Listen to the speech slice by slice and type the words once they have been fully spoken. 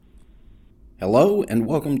Hello and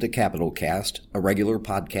welcome to Capital Cast, a regular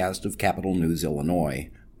podcast of Capital News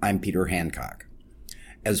Illinois. I'm Peter Hancock.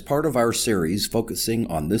 As part of our series focusing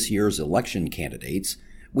on this year's election candidates,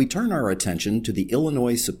 we turn our attention to the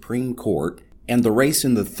Illinois Supreme Court and the race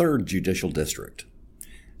in the 3rd Judicial District.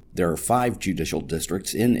 There are 5 judicial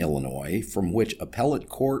districts in Illinois from which appellate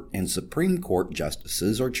court and Supreme Court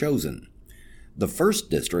justices are chosen. The 1st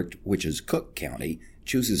district, which is Cook County,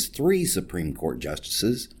 chooses 3 Supreme Court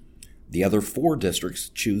justices. The other 4 districts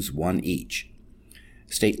choose 1 each.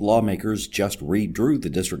 State lawmakers just redrew the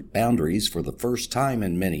district boundaries for the first time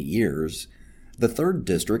in many years. The 3rd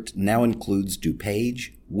district now includes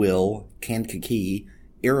DuPage, Will, Kankakee,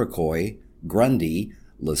 Iroquois, Grundy,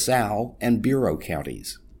 LaSalle, and Bureau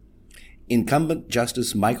counties. Incumbent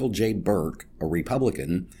Justice Michael J. Burke, a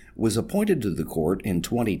Republican, was appointed to the court in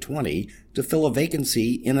 2020 to fill a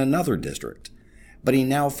vacancy in another district, but he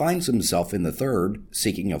now finds himself in the 3rd,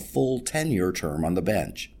 seeking a full 10-year term on the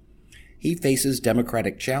bench. He faces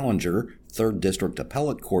Democratic challenger, 3rd District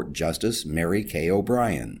Appellate Court Justice Mary Kay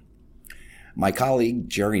O'Brien. My colleague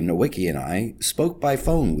Jerry Nowicki and I spoke by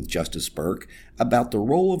phone with Justice Burke about the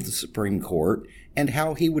role of the Supreme Court and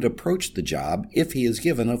how he would approach the job if he is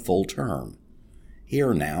given a full term.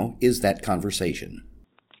 Here now is that conversation.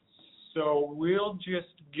 So we'll just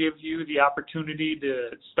give you the opportunity to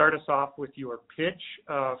start us off with your pitch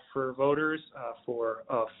for voters for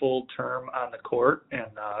a full term on the court and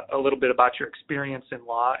a little bit about your experience in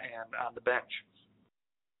law and on the bench.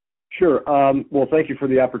 Sure. Well, thank you for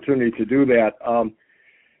the opportunity to do that.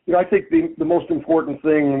 I think the most important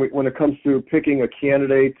thing when it comes to picking a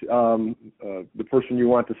candidate, the person you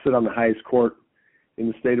want to sit on the highest court in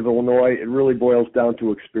the state of Illinois, it really boils down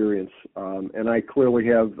to experience. And I clearly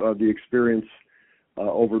have the experience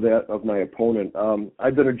over that of my opponent.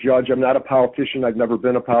 I've been a judge. I'm not a politician. I've never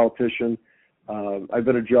been a politician. I've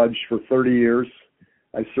been a judge for 30 years.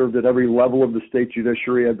 I've served at every level of the state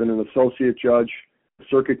judiciary. I've been an associate judge, a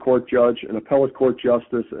circuit court judge, an appellate court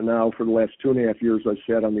justice, and now for the last 2.5 years I've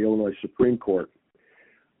sat on the Illinois Supreme Court.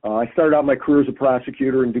 I started out my career as a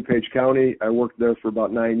prosecutor in DuPage County. I worked there for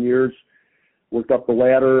about 9 years. Worked up the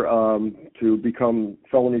ladder to become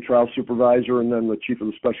felony trial supervisor and then the chief of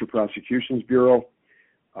the Special Prosecutions Bureau.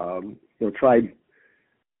 Tried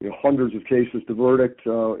hundreds of cases to verdict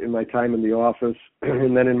in my time in the office.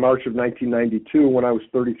 And then in March of 1992, when I was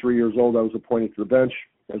 33 years old, I was appointed to the bench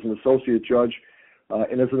as an associate judge.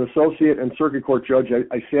 And as an associate and circuit court judge,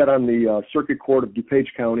 I sat on the Circuit Court of DuPage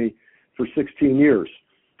County for 16 years,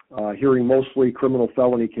 hearing mostly criminal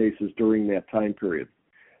felony cases during that time period.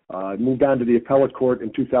 I moved on to the appellate court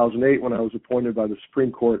in 2008 when I was appointed by the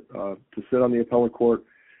Supreme Court to sit on the appellate court.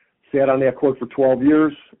 Sat on that court for 12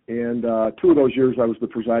 years, and 2 of those years I was the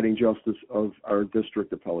presiding justice of our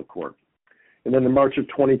district appellate court. And then in March of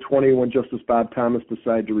 2020, when Justice Bob Thomas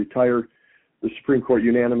decided to retire, the Supreme Court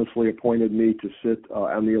unanimously appointed me to sit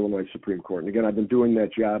on the Illinois Supreme Court. And again, I've been doing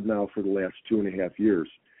that job now for the last 2.5 years.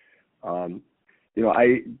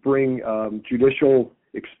 I bring judicial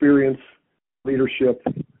experience, leadership,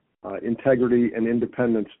 integrity, and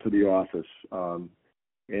independence to the office.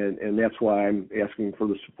 And that's why I'm asking for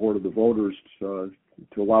the support of the voters to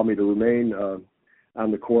allow me to remain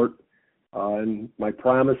on the court. And my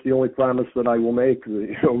promise, the only promise that I will make,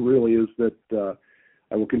 really is that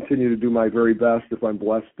I will continue to do my very best if I'm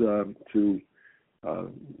blessed to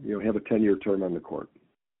have a 10-year term on the court.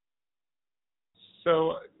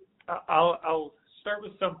 So I'll start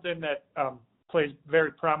with something that plays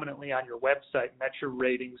very prominently on your website, and that's your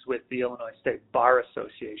ratings with the Illinois State Bar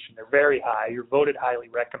Association. They're very high. You're voted highly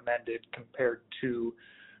recommended compared to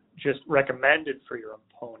just recommended for your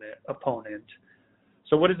opponent.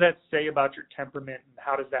 So what does that say about your temperament, and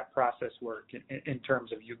how does that process work in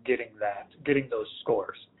terms of you getting those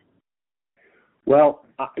scores? Well,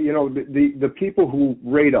 the people who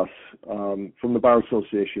rate us from the Bar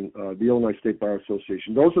Association, the Illinois State Bar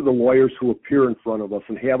Association, those are the lawyers who appear in front of us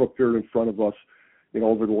and have appeared in front of us,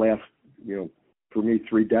 over the last, for me,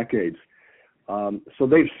 3 decades. So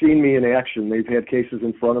they've seen me in action. They've had cases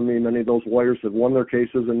in front of me. Many of those lawyers have won their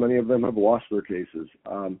cases, and many of them have lost their cases.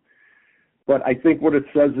 But I think what it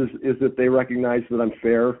says is that they recognize that I'm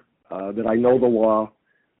fair, that I know the law,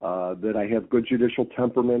 that I have good judicial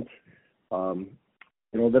temperament,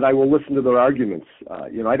 that I will listen to their arguments.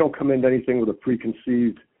 I don't come into anything with a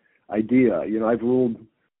preconceived idea. I've ruled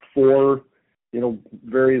for,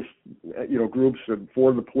 various, groups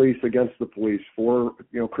for the police, against the police, for,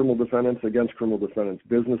 criminal defendants, against criminal defendants,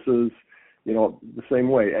 businesses, the same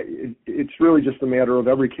way. It's really just a matter of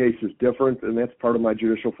every case is different, and that's part of my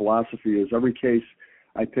judicial philosophy is every case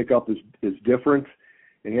I pick up is different,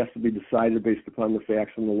 It has to be decided based upon the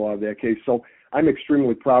facts and the law of that case. So I'm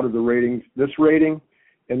extremely proud of the ratings, this rating.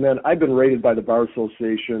 And then I've been rated by the Bar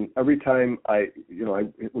Association every time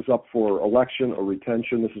it was up for election or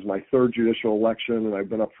retention. This is my third judicial election, and I've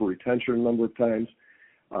been up for retention a number of times,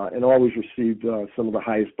 and always received some of the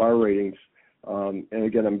highest bar ratings. And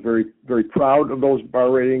again, I'm very, very proud of those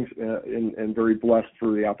bar ratings and very blessed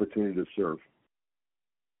for the opportunity to serve.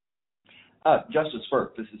 Justice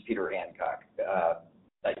Burke, this is Peter Hancock.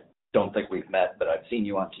 I don't think we've met, but I've seen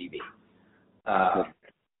you on TV.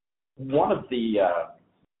 One of the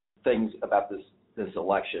things about this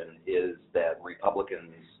election is that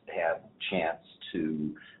Republicans have chance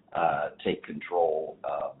to take control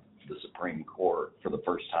of the Supreme Court for the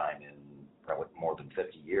first time in probably more than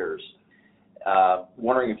 50 years.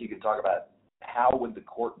 Wondering if you could talk about how would the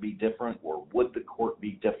court be different, or would the court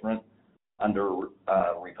be different under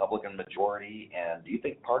a Republican majority, and do you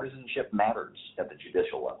think partisanship matters at the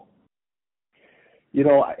judicial level?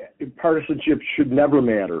 Partisanship should never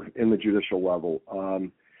matter in the judicial level.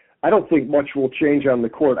 I don't think much will change on the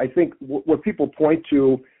court. I think what people point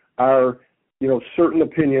to are, certain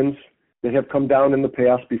opinions that have come down in the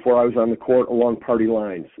past before I was on the court along party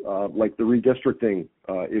lines, like the redistricting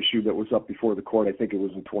issue that was up before the court. I think it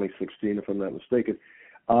was in 2016, if I'm not mistaken.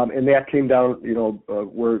 And that came down,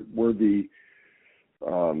 where the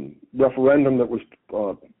referendum that was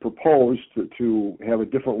proposed to have a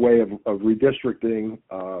different way of redistricting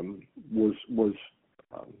was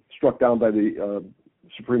struck down by the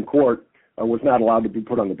Supreme Court, was not allowed to be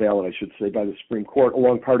put on the ballot, I should say, by the Supreme Court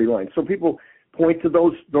along party lines. So people point to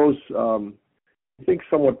those I think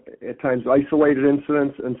somewhat at times isolated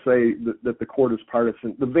incidents and say that the court is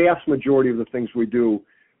partisan. The vast majority of the things we do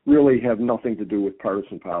really have nothing to do with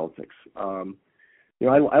partisan politics.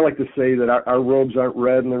 I like to say that our robes aren't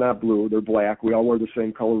red and they're not blue, they're black. We all wear the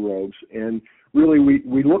same color robes. And really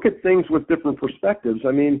we look at things with different perspectives.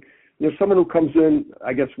 I mean, someone who comes in,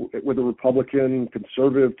 I guess, with a Republican,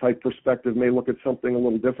 conservative type perspective may look at something a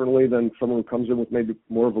little differently than someone who comes in with maybe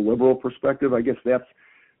more of a liberal perspective. I guess that's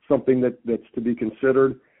something that's to be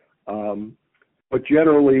considered. But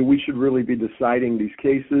generally, we should really be deciding these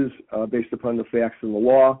cases based upon the facts and the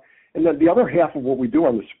law. And then the other half of what we do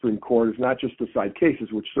on the Supreme Court is not just decide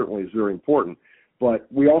cases, which certainly is very important, but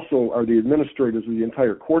we also are the administrators of the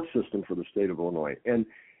entire court system for the state of Illinois. And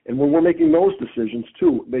when we're making those decisions,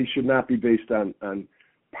 too, they should not be based on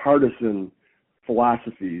partisan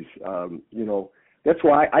philosophies. That's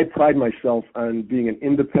why I pride myself on being an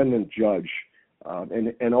independent judge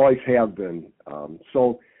and always have been.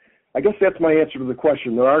 So I guess that's my answer to the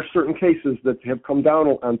question. There are certain cases that have come down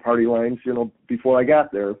on party lines, before I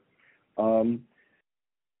got there.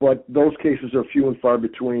 But those cases are few and far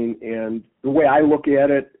between. And the way I look at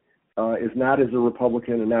it is not as a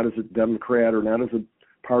Republican and not as a Democrat or not as a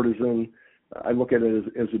partisan. I look at it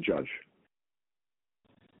as a judge.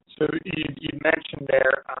 So you mentioned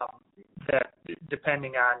there that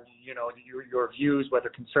depending on your views, whether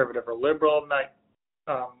conservative or liberal, might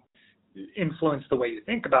influence the way you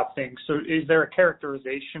think about things. So is there a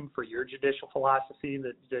characterization for your judicial philosophy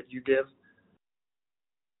that you give?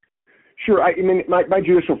 Sure. I mean, my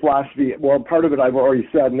judicial philosophy, well, part of it I've already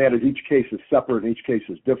said, and that is each case is separate and each case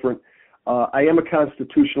is different. I am a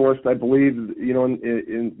constitutionalist. I believe,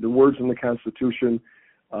 in the words in the Constitution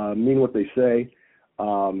mean what they say.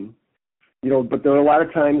 But there are a lot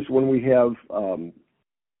of times when we have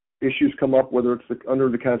issues come up, whether it's under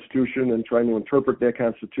the Constitution and trying to interpret that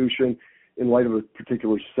Constitution in light of a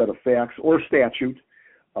particular set of facts or statute.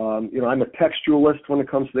 I'm a textualist when it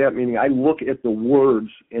comes to that, meaning I look at the words,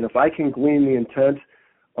 and if I can glean the intent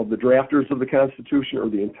of the drafters of the Constitution or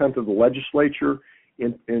the intent of the legislature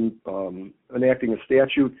in enacting a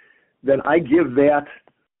statute, then I give that,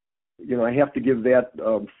 I have to give that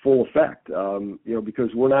full effect,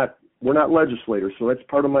 because we're not legislators. So that's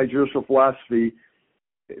part of my judicial philosophy.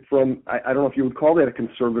 I don't know if you would call that a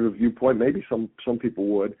conservative viewpoint, maybe some people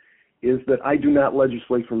would, is that I do not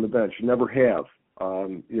legislate from the bench, never have.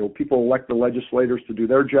 People elect the legislators to do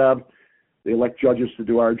their job. They elect judges to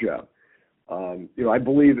do our job. I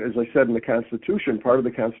believe, as I said in the Constitution, part of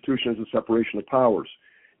the Constitution is the separation of powers.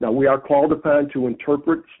 Now, we are called upon to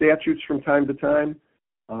interpret statutes from time to time,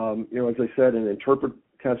 as I said, and interpret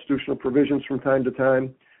constitutional provisions from time to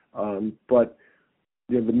time. But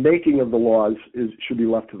the making of the laws should be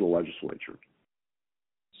left to the legislature.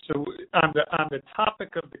 So on the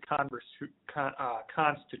topic of the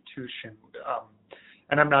Constitution,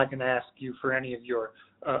 and I'm not going to ask you for any of your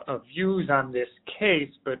views on this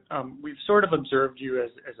case, but we've sort of observed you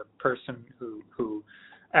as a person who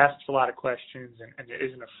asks a lot of questions and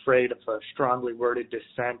isn't afraid of a strongly worded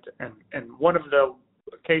dissent. And one of the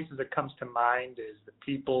cases that comes to mind is the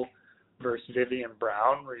People versus Vivian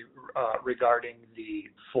Brown regarding the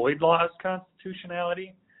Floyd law's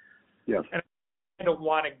constitutionality. Yes. And I don't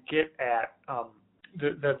want to get at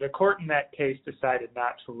the court in that case decided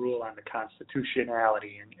not to rule on the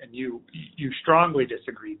constitutionality, and you strongly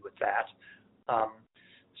disagreed with that.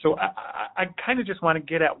 So I kind of just want to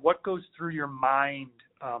get at what goes through your mind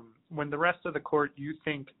when the rest of the court you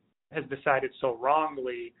think has decided so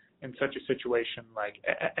wrongly in such a situation, like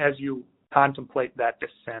as you contemplate that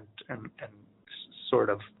dissent and sort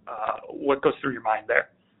of what goes through your mind there?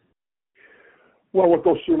 Well, what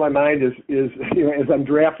goes through my mind is as I'm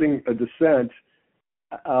drafting a dissent,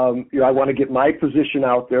 I want to get my position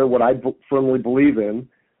out there, what I firmly believe in.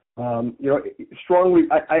 Strongly,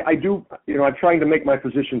 I do, I'm trying to make my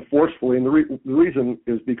position forcefully, and the reason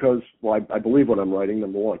is because, well, I believe what I'm writing,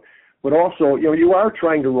 number one. But also, you are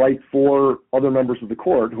trying to write for other members of the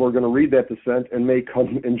court who are going to read that dissent and may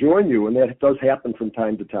come and join you, and that does happen from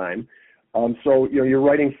time to time. So, you're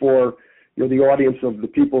writing for the audience of the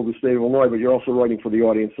people of the state of Illinois, but you're also writing for the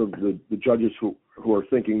audience of the judges who are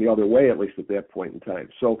thinking the other way, at least at that point in time.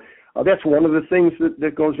 So that's one of the things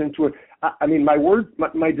that goes into it. I mean,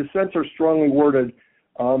 my dissents are strongly worded,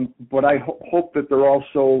 but I hope that they're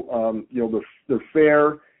also, they're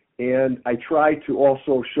fair, and I try to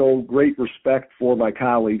also show great respect for my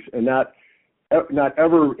colleagues and not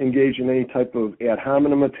ever engage in any type of ad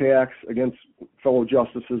hominem attacks against fellow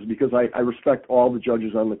justices, because I respect all the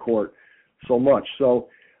judges on the court so much. So,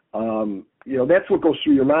 that's what goes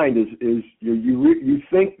through your mind is you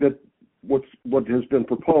think that what has been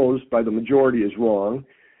proposed by the majority is wrong.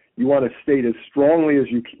 You want to state as strongly as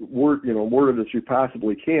you word it as you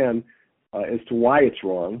possibly can as to why it's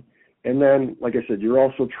wrong. And then, like I said, you're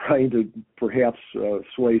also trying to perhaps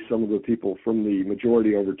sway some of the people from the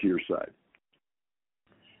majority over to your side.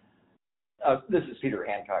 This is Peter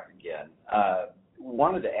Hancock again.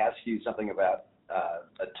 Wanted to ask you something about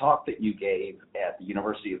a talk that you gave at the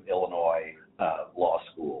University of Illinois Law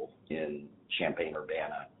School in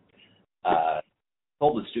Champaign-Urbana.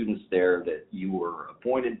 Told the students there that you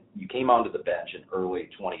came onto the bench in early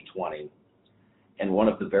 2020, and one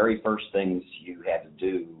of the very first things you had to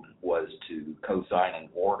do was to co-sign an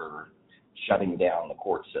order shutting down the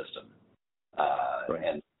court system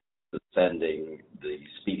and suspending the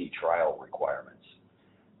speedy trial requirements.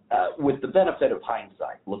 With the benefit of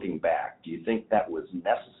hindsight, looking back, do you think that was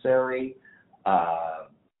necessary?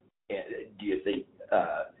 Do you think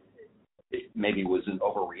it maybe was an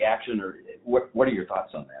overreaction, or what are your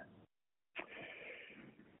thoughts on that?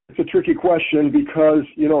 It's a tricky question because,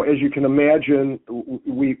 as you can imagine,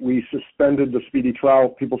 we suspended the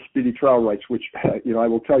people's speedy trial rights, which, I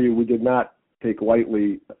will tell you, we did not take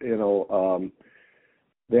lightly. That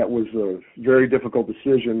was a very difficult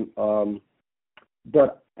decision.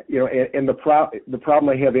 But, and the problem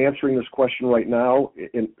I have answering this question right now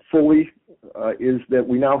fully is that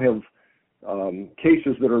we now have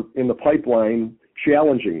cases that are in the pipeline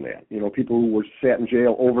challenging that. People who were sat in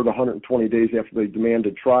jail over the 120 days after they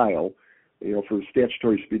demanded trial, for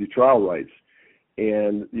statutory speedy trial rights.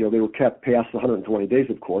 And, they were kept past the 120 days,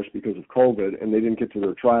 of course, because of COVID, and they didn't get to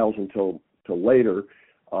their trials until later.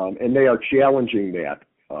 And they are challenging that,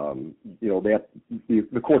 that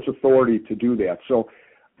the court's authority to do that. So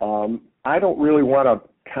I don't really want to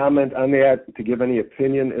comment on that to give any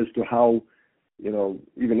opinion as to how,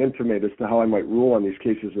 even intimate as to how I might rule on these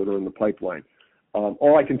cases that are in the pipeline.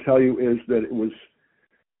 All I can tell you is that it was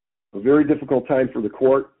a very difficult time for the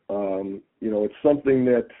court. It's something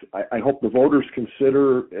that I hope the voters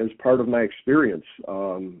consider as part of my experience,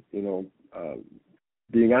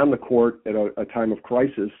 being on the court at a time of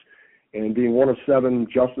crisis and being one of 7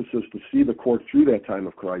 justices to see the court through that time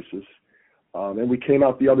of crisis. And we came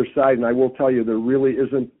out the other side, and I will tell you there really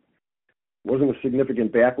wasn't a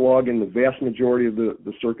significant backlog in the vast majority of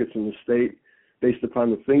the circuits in the state based upon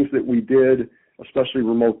the things that we did, especially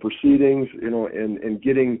remote proceedings, and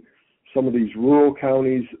getting some of these rural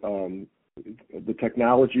counties the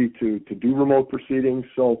technology to do remote proceedings.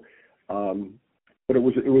 So, but it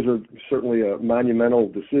was certainly a monumental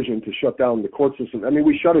decision to shut down the court system. I mean,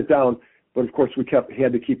 we shut it down, but of course we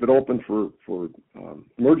had to keep it open for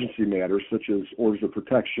emergency matters such as orders of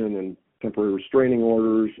protection and temporary restraining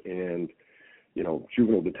orders and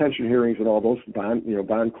juvenile detention hearings and all those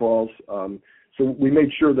bond calls. So we made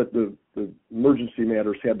sure that the emergency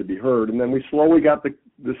matters had to be heard, and then we slowly got the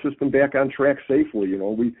system back on track safely.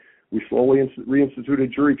 We slowly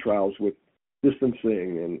reinstituted jury trials with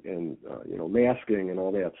distancing and masking and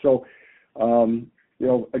all that. So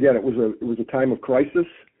again, it was a time of crisis.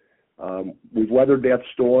 We've weathered that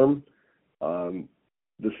storm.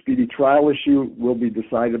 the speedy trial issue will be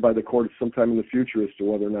decided by the court sometime in the future as to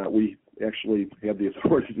whether or not we actually have the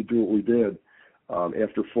authority to do what we did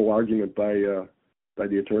after full argument by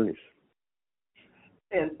the attorneys.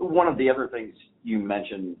 And one of the other things you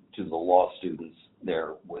mentioned to the law students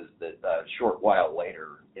there was that a short while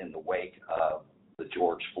later, in the wake of the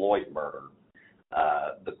George Floyd murder,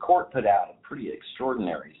 the court put out a pretty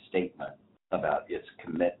extraordinary statement about its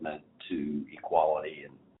commitment to equality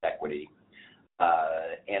and equity,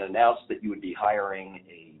 and announced that you would be hiring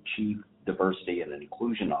a chief diversity and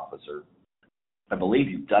inclusion officer. I believe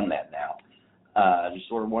you've done that now. Just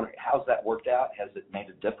sort of wondering, how's that worked out? Has it made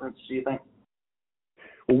a difference, do you think?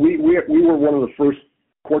 Well, we were one of the first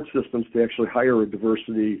court systems to actually hire a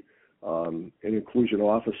diversity and inclusion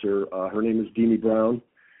officer. Her name is Deanie Brown.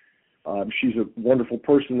 She's a wonderful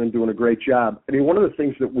person and doing a great job. I mean, one of the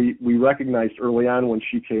things that we recognized early on when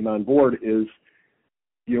she came on board is,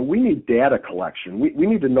 we need data collection. We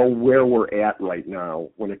need to know where we're at right now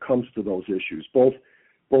when it comes to those issues, both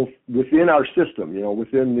within our system,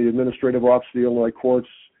 within the administrative office of the Illinois courts,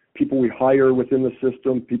 people we hire within the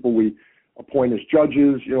system, people we appoint as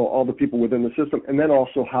judges, all the people within the system, and then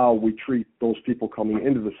also how we treat those people coming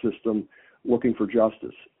into the system looking for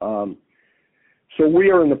justice. So we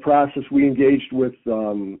are in the process. We engaged with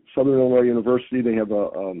Southern Illinois University. They have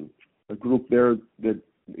a group there that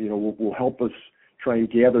will help us try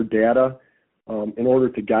and gather data in order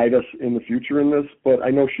to guide us in the future in this. But I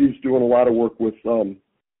know she's doing a lot of work with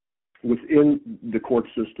within the court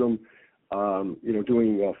system,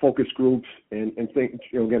 doing focus groups and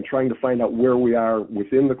again, trying to find out where we are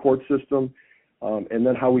within the court system, and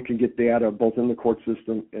then how we can get data both in the court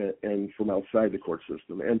system and from outside the court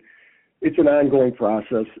system. And it's an ongoing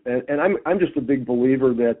process. And I'm just a big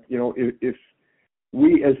believer that, if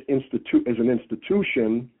we as an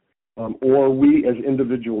institution, or we as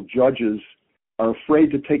individual judges are afraid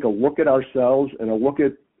to take a look at ourselves and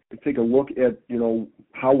take a look at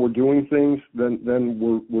how we're doing things,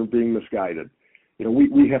 then we're being misguided.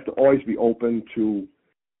 We have to always be open to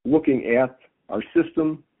looking at our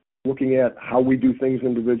system, looking at how we do things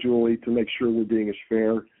individually to make sure we're being as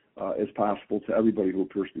fair as possible to everybody who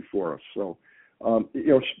appears before us. So,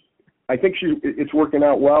 I think it's working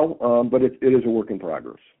out well, but it is a work in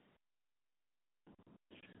progress.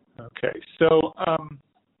 Okay, so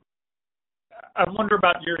I wonder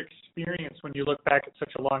about your experience when you look back at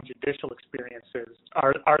such a long judicial experiences.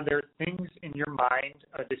 Are there things in your mind,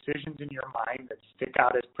 decisions in your mind that stick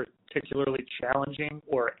out as particularly challenging,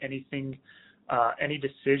 or anything, any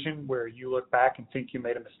decision where you look back and think you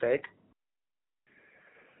made a mistake?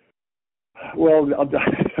 Well, I'll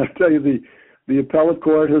tell you, the appellate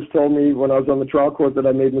court has told me when I was on the trial court that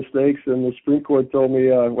I made mistakes, and the Supreme Court told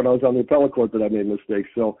me when I was on the appellate court that I made mistakes.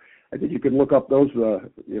 So I think you can look up those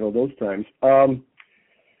times.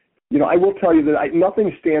 I will tell you that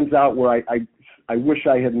nothing stands out where I wish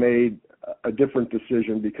I had made a different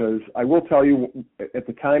decision, because I will tell you at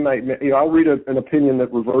the time I'll read an opinion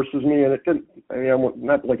that reverses me, and it didn't.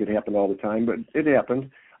 Not like it happened all the time, but it happened.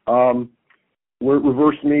 Where it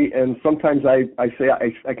reversed me, and sometimes I say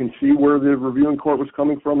I can see where the reviewing court was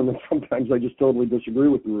coming from, and then sometimes I just totally disagree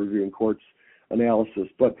with the reviewing court's analysis.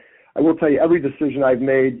 But I will tell you, every decision I've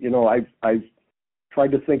made, I've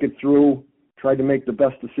tried to think it through, tried to make the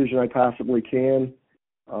best decision I possibly can,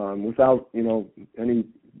 without any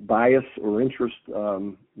bias or interest.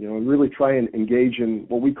 And really try and engage in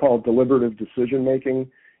what we call deliberative decision making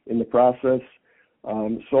in the process.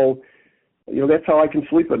 So that's how I can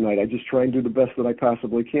sleep at night. I just try and do the best that I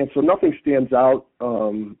possibly can. So nothing stands out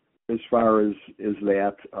as far as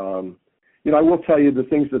that. I will tell you the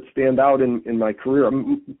things that stand out in my career. A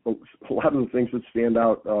lot of the things that stand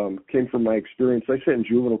out came from my experience. I sat in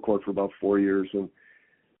juvenile court for about 4 years, and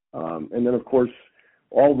then of course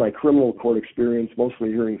all of my criminal court experience, mostly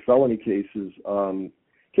hearing felony cases,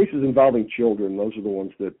 cases involving children. Those are the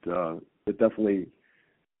ones that definitely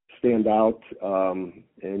stand out,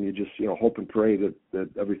 and you just hope and pray that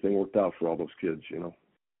everything worked out for all those kids.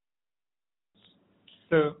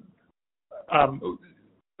 So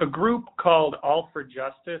a group called All for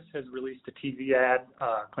Justice has released a TV ad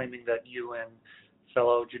claiming that you and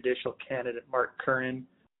fellow judicial candidate Mark Curran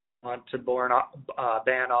want to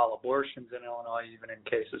ban all abortions in Illinois, even in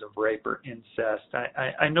cases of rape or incest.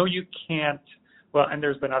 I know you can't, well, and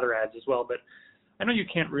there's been other ads as well, but I know you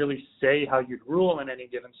can't really say how you'd rule in any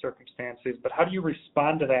given circumstances, but how do you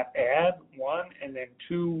respond to that ad, one? And then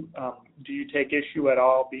two, do you take issue at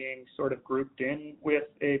all being sort of grouped in with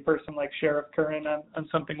a person like Sheriff Curran on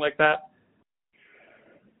something like that?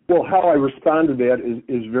 Well, how I respond to that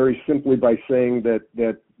is very simply by saying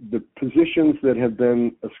that the positions that have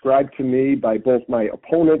been ascribed to me by both my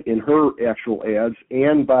opponent in her actual ads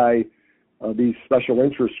and by these special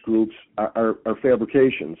interest groups are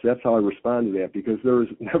fabrications. That's how I respond to that, because there has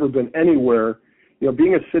never been anywhere,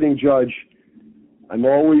 being a sitting judge, I'm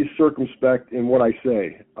always circumspect in what I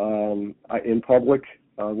say in public,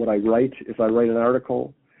 what I write, if I write an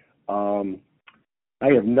article. I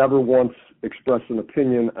have never once expressed an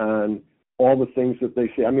opinion on all the things that they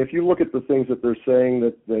say. I mean, if you look at the things that they're saying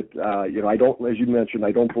that I don't, as you mentioned,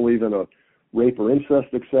 I don't believe in a rape or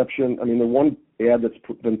incest exception. I mean, the one ad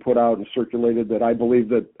that's been put out and circulated that I believe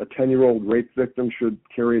that a 10-year-old rape victim should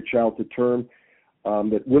carry a child to term,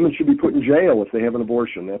 that women should be put in jail if they have an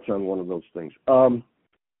abortion. That's on one of those things.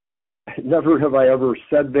 Never have I ever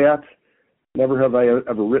said that. Never have I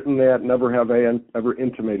ever written that. Never have I ever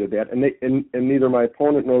intimated that. And neither my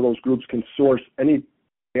opponent nor those groups can source any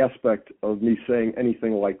aspect of me saying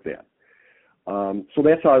anything like that. So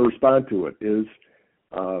that's how I respond to it is,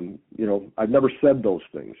 I've never said those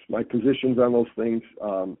things. My positions on those things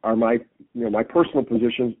are my personal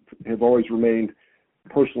positions have always remained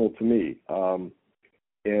personal to me.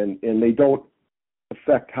 And they don't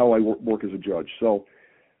affect how I work as a judge. So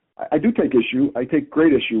I do take issue. I take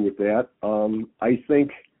great issue with that. I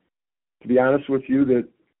think, to be honest with you, that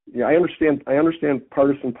I understand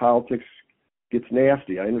partisan politics gets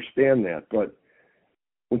nasty. I understand that. But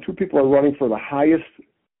when two people are running for the highest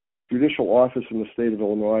judicial office in the state of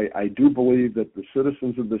Illinois, I do believe that the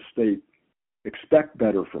citizens of this state expect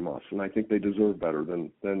better from us, and I think they deserve better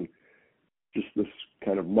than just this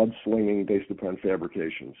kind of mudslinging based upon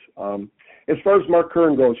fabrications. As far as Mark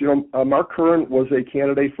Curran goes, Mark Curran was a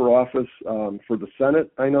candidate for office for the Senate,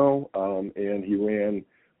 I know, and he ran,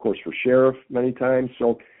 of course, for sheriff many times.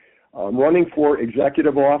 So running for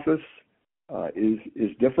executive office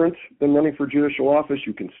is different than running for judicial office.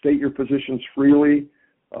 You can state your positions freely.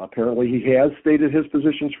 Apparently he has stated his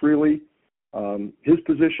positions freely. His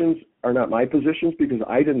positions are not my positions because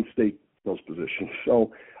I didn't state those positions.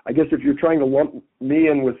 So I guess if you're trying to lump me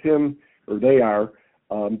in with him, or they are,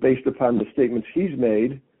 based upon the statements he's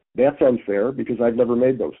made, that's unfair because I've never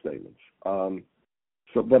made those statements.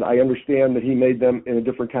 But I understand that he made them in a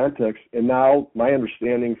different context. And now my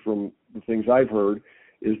understanding from the things I've heard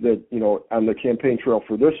is that, on the campaign trail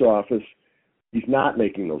for this office, he's not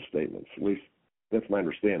making those statements. At least that's my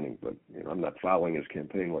understanding. But I'm not following his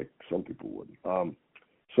campaign like some people would.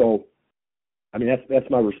 So, I mean, that's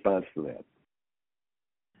my response to that.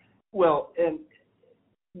 Well, and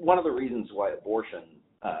one of the reasons why abortion,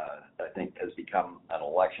 I think, has become an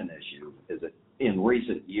election issue is that in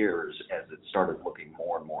recent years, as it started looking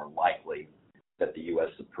more and more likely that the U.S.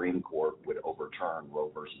 Supreme Court would overturn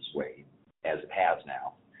Roe versus Wade, as it has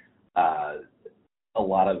now, a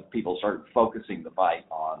lot of people started focusing the fight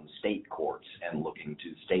on state courts and looking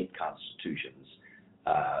to state constitutions.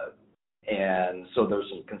 And so there's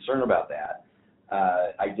some concern about that.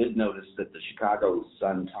 I did notice that the Chicago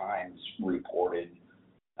Sun-Times reported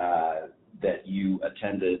that you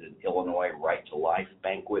attended an Illinois Right to Life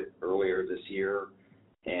banquet earlier this year,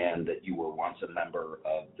 and that you were once a member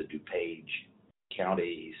of the DuPage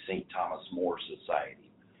County St. Thomas More Society.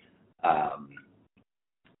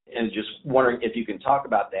 And just wondering if you can talk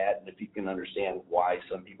about that and if you can understand why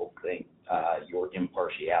some people think your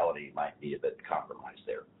impartiality might be a bit compromised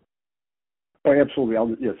there. Oh, absolutely.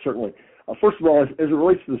 Yeah, certainly. First of all, as it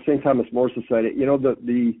relates to the St. Thomas More Society,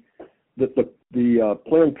 the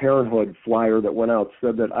Planned Parenthood flyer that went out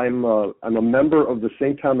said that I'm a member of the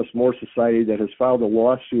St. Thomas More Society that has filed a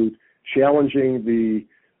lawsuit challenging the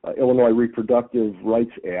Illinois Reproductive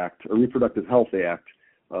Rights Act, or Reproductive Health Act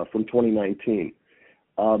from 2019.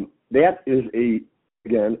 That is a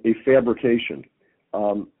fabrication.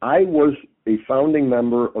 I was a founding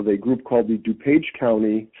member of a group called the DuPage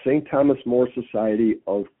County St. Thomas More Society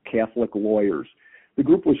of Catholic Lawyers. The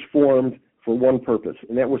group was formed for one purpose,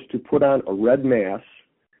 and that was to put on a red mass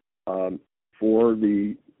for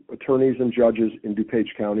the attorneys and judges in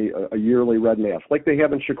DuPage County, a yearly red mass, like they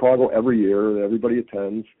have in Chicago every year that everybody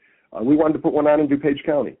attends. We wanted to put one on in DuPage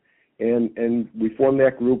County, and we formed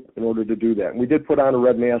that group in order to do that. And we did put on a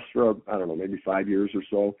red mass for, maybe 5 years or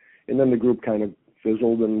so, and then the group kind of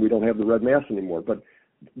fizzled and we don't have the red mass anymore. But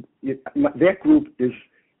that group is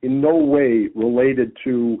in no way related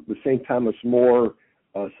to the St. Thomas More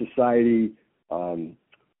Society,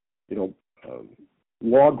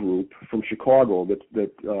 law group from Chicago. That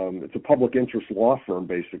it's a public interest law firm,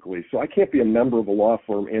 basically. So I can't be a member of a law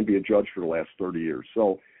firm and be a judge for the last 30 years.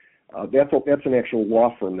 So that's an actual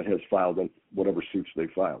law firm that has filed whatever suits they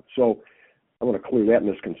filed. So I want to clear that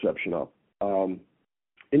misconception up.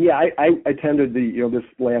 And yeah, I attended this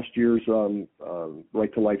last year's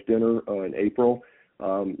Right to Life dinner in April.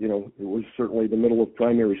 It was certainly the middle of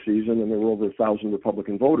primary season, and there were over 1,000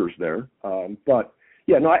 Republican voters there. But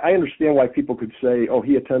yeah, no, I understand why people could say, "Oh,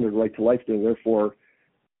 he attended Right to Life dinner, therefore,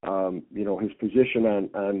 his position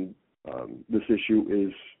on this issue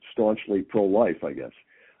is staunchly pro-life," I guess.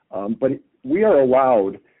 But we are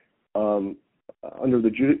allowed, under the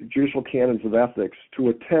judicial canons of ethics, to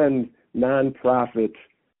attend nonprofit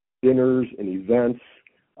dinners and events,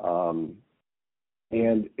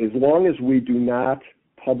 and as long as we do not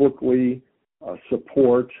publicly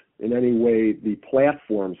support in any way the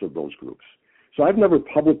platforms of those groups. So I've never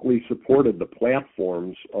publicly supported the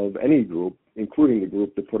platforms of any group, including the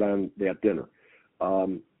group that put on that dinner.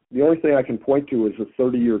 The only thing I can point to is a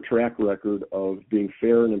 30-year track record of being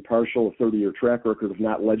fair and impartial, a 30-year track record of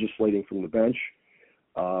not legislating from the bench,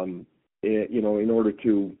 in order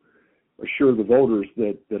to assure the voters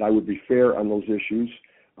that I would be fair on those issues.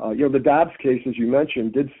 The Dobbs case, as you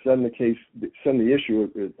mentioned, did send the issue,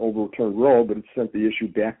 it overturned Roe, but it sent the issue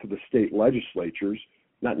back to the state legislatures,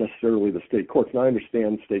 not necessarily the state courts. Now, I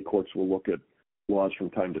understand state courts will look at laws from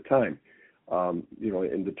time to time,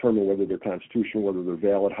 and determine whether they're constitutional, whether they're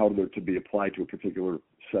valid, how they're to be applied to a particular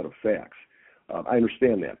set of facts. I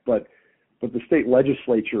understand that, but the state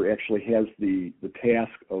legislature actually has the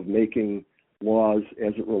task of making laws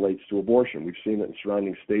as it relates to abortion. We've seen it in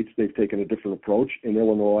surrounding states. They've taken a different approach. In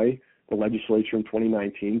Illinois, the legislature in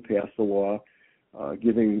 2019 passed a law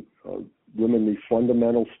giving women the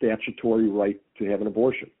fundamental statutory right to have an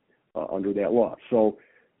abortion under that law. So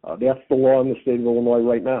that's the law in the state of Illinois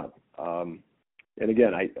right now. And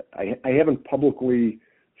again, I haven't publicly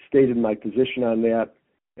stated my position on that,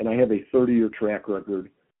 and I have a 30-year track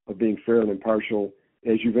record of being fair and impartial,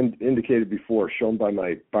 as you've indicated before, shown by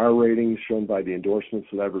my bar ratings, shown by the endorsements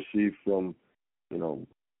that I've received from,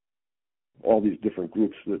 all these different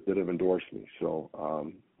groups that have endorsed me. So,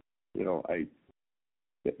 I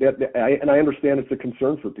understand it's a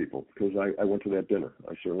concern for people because I went to that dinner.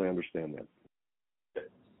 I certainly understand that.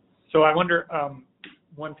 So I wonder,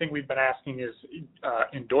 one thing we've been asking is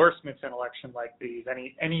endorsements in an election like these.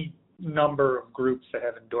 Any number of groups that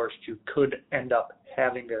have endorsed you could end up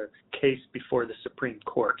having a case before the Supreme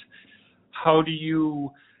Court.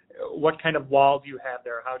 What kind of wall do you have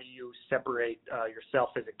there? How do you separate yourself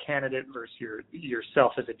as a candidate versus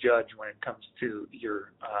yourself as a judge when it comes to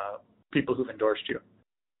your people who've endorsed you?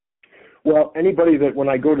 Well, anybody that when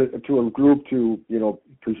I go to a group to,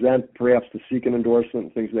 present, perhaps to seek an endorsement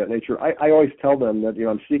and things of that nature, I always tell them that,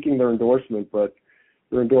 I'm seeking their endorsement, but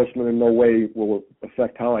their endorsement in no way will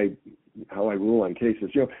affect how I rule on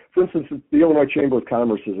cases. For instance, the Illinois Chamber of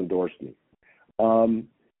Commerce has endorsed me.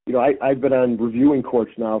 I've been on reviewing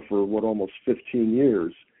courts now for almost 15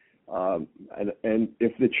 years. And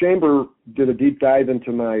if the chamber did a deep dive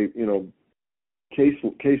into my,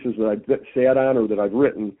 cases that I've sat on or that I've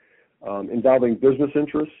written, involving business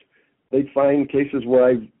interests, they'd find cases where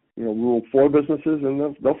I've ruled for businesses,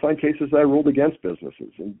 and they'll find cases that I ruled against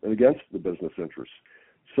businesses and against the business interests.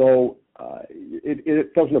 So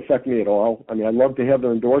it doesn't affect me at all. I mean, I love to have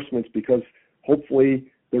their endorsements because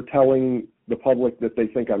hopefully they're telling the public that they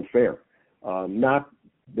think I'm fair, not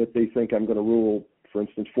that they think I'm going to rule, for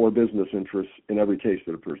instance, for business interests in every case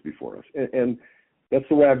that appears before us. And that's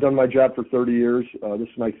the way I've done my job for 30 years. This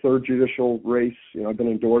is my third judicial race. I've been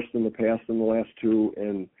endorsed in the past in the last two,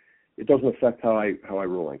 and it doesn't affect how I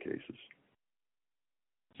rule on cases.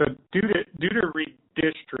 So due to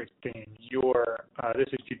redistricting, this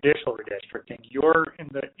is judicial redistricting, you're in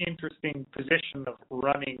the interesting position of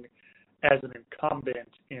running as an incumbent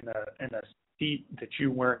in a seat that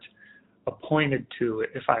you weren't appointed to,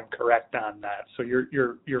 if I'm correct on that. So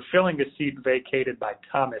you're filling a seat vacated by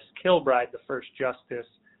Thomas Kilbride, the first justice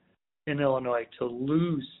in Illinois to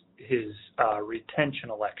lose his retention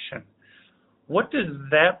election. What does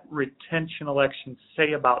that retention election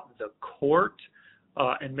say about the court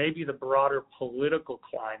and maybe the broader political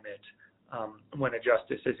climate when a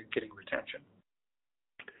justice isn't getting retention?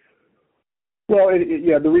 Well,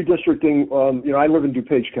 the redistricting, I live in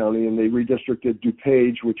DuPage County, and they redistricted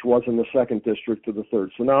DuPage, which was in the 2nd district, to the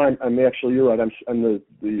 3rd. So now I'm actually, you're right, I'm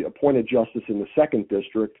the appointed justice in the 2nd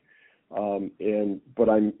district, but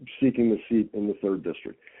I'm seeking the seat in the 3rd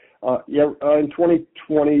district. In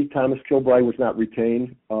 2020, Thomas Kilbride was not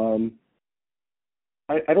retained. I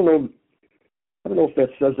don't know if that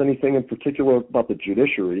says anything in particular about the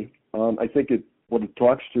judiciary. I think what it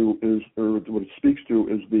speaks to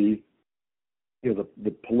is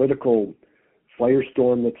the political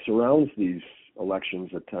firestorm that surrounds these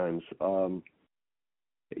elections at times. And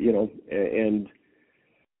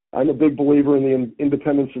I'm a big believer in the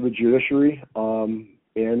independence of the judiciary,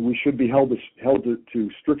 and we should be held to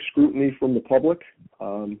strict scrutiny from the public,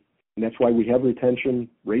 and that's why we have retention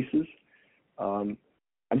races.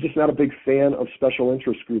 I'm just not a big fan of special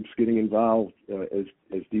interest groups getting involved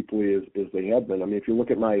as deeply as they have been. I mean, if you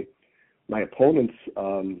look at my opponents,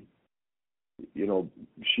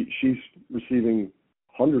 she's receiving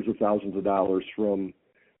hundreds of thousands of dollars from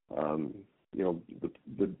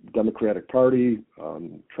the Democratic Party,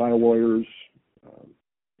 trial lawyers,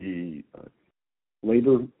 the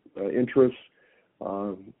labor interests.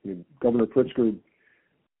 Governor Pritzker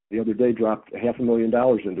the other day dropped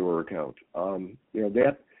 $500,000 into her account.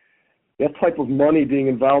 That type of money being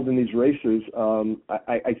involved in these races,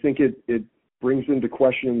 I think it brings into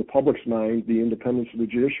question in the public's mind the independence of the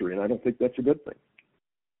judiciary, and I don't think that's a good thing.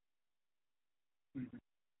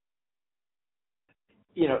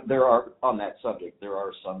 There are, on that subject, there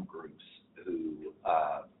are some groups who,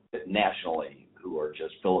 nationally, who are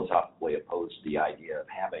just philosophically opposed to the idea of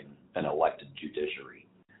having an elected judiciary.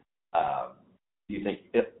 Do you think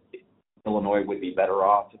Illinois would be better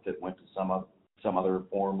off if it went to some other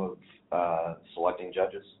form of selecting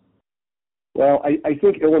judges? Well, I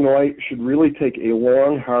think Illinois should really take a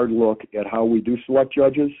long, hard look at how we do select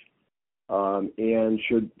judges, and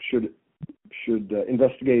should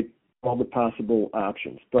investigate all the possible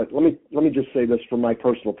options. But let me just say this from my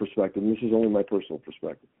personal perspective, and this is only my personal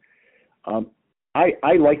perspective.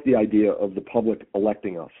 I like the idea of the public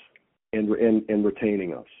electing us and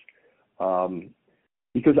retaining us.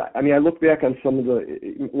 Because I look back on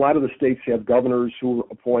a lot of the states have governors who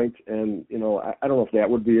appoint, and I don't know if that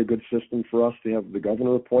would be a good system for us to have the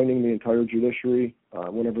governor appointing the entire judiciary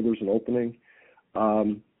whenever there's an opening.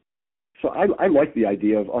 So I like the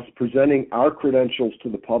idea of us presenting our credentials to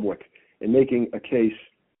the public and making a case,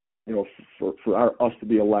 for us to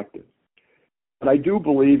be elected. But I do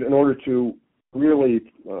believe in order to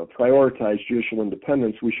really prioritize judicial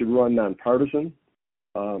independence, we should run nonpartisan.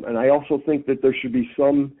 And I also think that there should be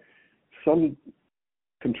some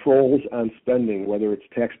controls on spending, whether it's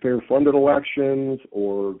taxpayer-funded elections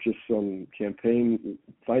or just some campaign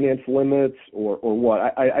finance limits or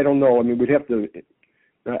what. I don't know. I mean, we'd have to.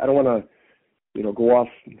 I don't want to, go off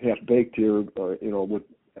half-baked here, with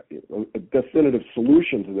a definitive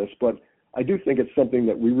solution to this, but I do think it's something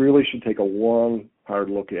that we really should take a long, hard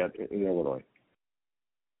look at in Illinois.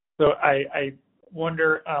 So I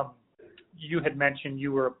wonder. You had mentioned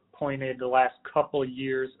you were appointed the last couple of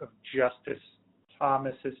years of Justice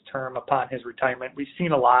Thomas's term upon his retirement. We've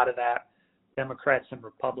seen a lot of that, Democrats and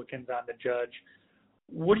Republicans on the judge.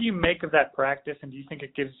 What do you make of that practice, and do you think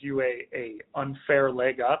it gives you a unfair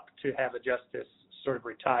leg up to have a justice sort of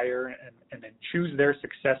retire and then choose their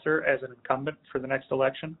successor as an incumbent for the next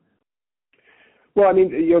election? Well, I mean,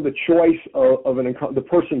 the choice of the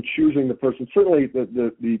person choosing the person, certainly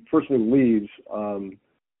the person who leaves,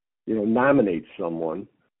 nominate someone,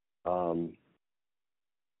 but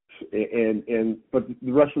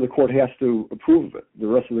the rest of the court has to approve of it. The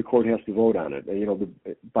rest of the court has to vote on it,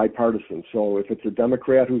 bipartisan. So if it's a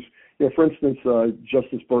Democrat who's, for instance, Chief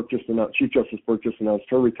Justice Burke just announced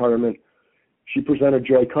her retirement. She presented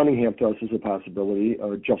Joy Cunningham to us as a possibility,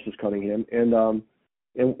 Justice Cunningham,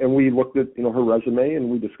 and we looked at her resume and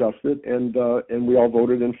we discussed it, and we all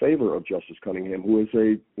voted in favor of Justice Cunningham, who is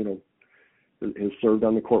has served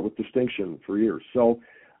on the court with distinction for years. So,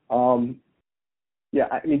 does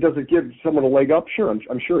it give someone a leg up? Sure,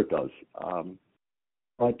 I'm sure it does.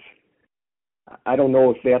 But I don't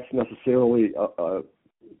know if that's necessarily,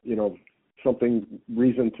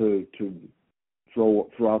 reason to throw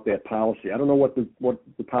out that policy. I don't know what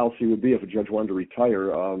the policy would be if a judge wanted to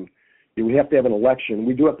retire. We have to have an election.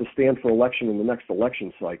 We do have to stand for election in the next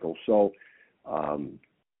election cycle. So, I'm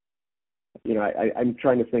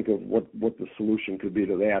trying to think of what the solution could be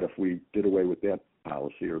to that if we did away with that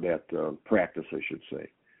policy or that practice, I should say.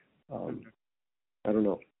 I don't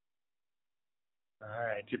know. All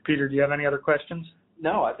right. Peter, do you have any other questions?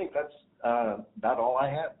 No, I think that's about all I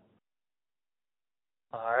have.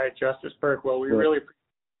 All right, Justice Burke. Well, we really appreciate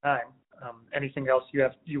your time. Anything else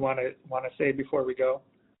you want to say before we go?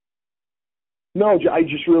 No, I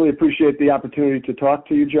just really appreciate the opportunity to talk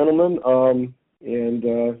to you, gentlemen. And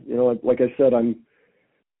like I said, I'm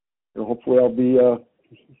hopefully I'll be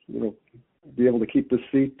able to keep this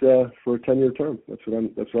seat for a 10-year term. That's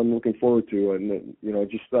what I'm looking forward to. And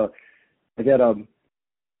I've had a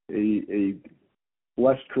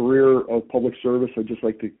blessed career of public service. I'd just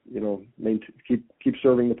like to keep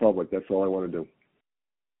serving the public. That's all I want to do.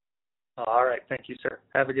 All right, thank you, sir.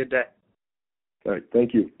 Have a good day. All right,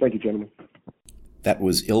 thank you, gentlemen. That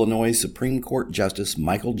was Illinois Supreme Court Justice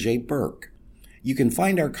Michael J. Burke. You can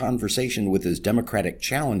find our conversation with his Democratic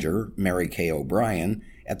challenger, Mary Kay O'Brien,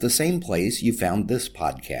 at the same place you found this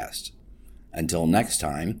podcast. Until next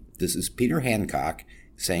time, this is Peter Hancock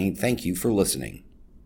saying thank you for listening.